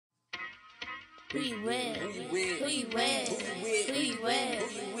Who you with? Who you with? Who you with? Who you with?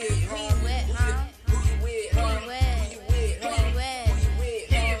 Who you with, huh? Who you with, huh? Who you with, huh? Who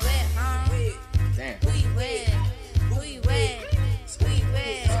you with, huh? Who you with? Damn. Who you with? Who you with? Who you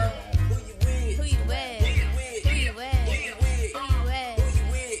with? Who you with? Who you with? Who you with? Who you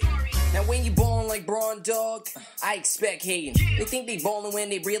with? Now when you ballin' like Braun, dog, I expect hating. They think they ballin' when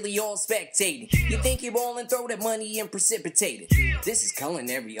they really all spectating. You think you're ballin', throw that money and precipitate it. This is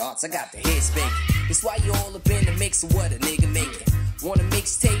culinary arts, I got the head spanking. That's why you all up in the mix of what a nigga making. Want a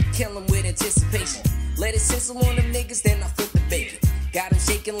mixtape, kill 'em with anticipation. Let it sizzle on them niggas, then I flip the bacon. Got them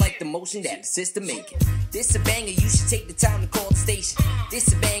shaking like the motion that the system making. This a banger, you should take the time to call the station.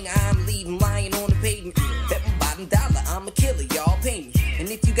 This a banger, I'm leaving lying on the pavement. Bet my bottom dollar, I'm a killer, y'all pay me. And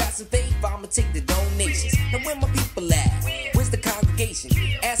if you got some faith, I'ma take the donations. Now where my people at? Where's the congregation?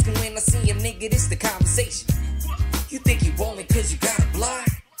 Asking when I see a nigga, this the conversation. You think you ballin' cause you got a block?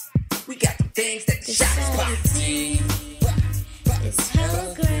 We got the things that the shots block. It's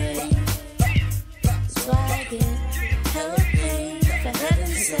hella great. That's why I get hella paid, for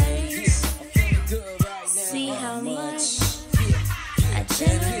heaven's sakes. See how much I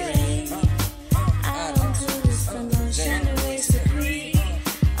generate. I don't do this for no generous degree.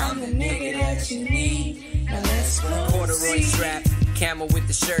 I'm the nigga that you need. Now let's go. Corduroy strap, camel with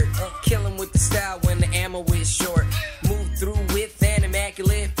the shirt. Kill 'em with the style when the ammo is short. Move through with an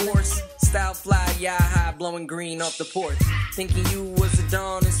immaculate force. Style fly, yeah, high, blowing green off the porch. Thinking you was a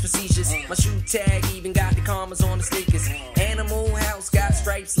dawn is facetious. My shoe tag even got the commas on the sneakers. Animal house got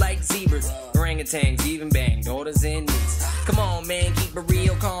stripes like zebras. Orangutans even bang daughters and nieces. Come on, man, keep it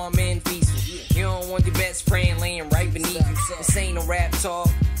real, calm and peaceful. You don't want your best friend laying right beneath you. This ain't no rap talk,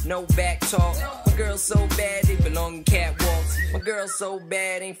 no back talk. My girl's so bad, they belong in catwalks. My girl's so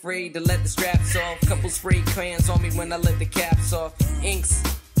bad, ain't afraid to let the straps off. Couple spray crayons on me when I let the caps off. Inks.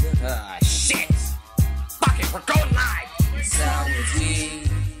 Shit! Fuck it, we're going live! Sour D,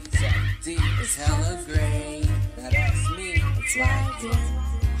 it's hella great. Now that's me. That's why I get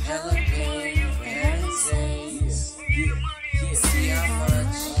Hella paid for heaven's sakes. See how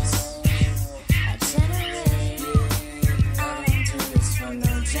much I generate. I don't do this for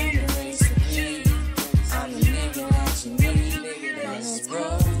no generous degree. I'm the nigga that you need. Now let's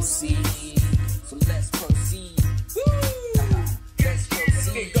proceed. So let's proceed. Let's proceed.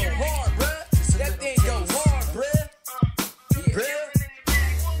 That thing go hard, bruh. That thing go hard, bruh. Bruh.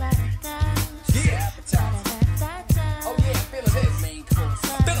 Yeah. Oh yeah, feeling this. Main course.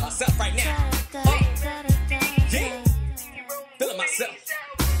 Feeling myself right now. Yeah. Feeling myself.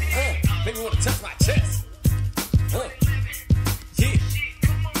 Make me wanna touch my chest.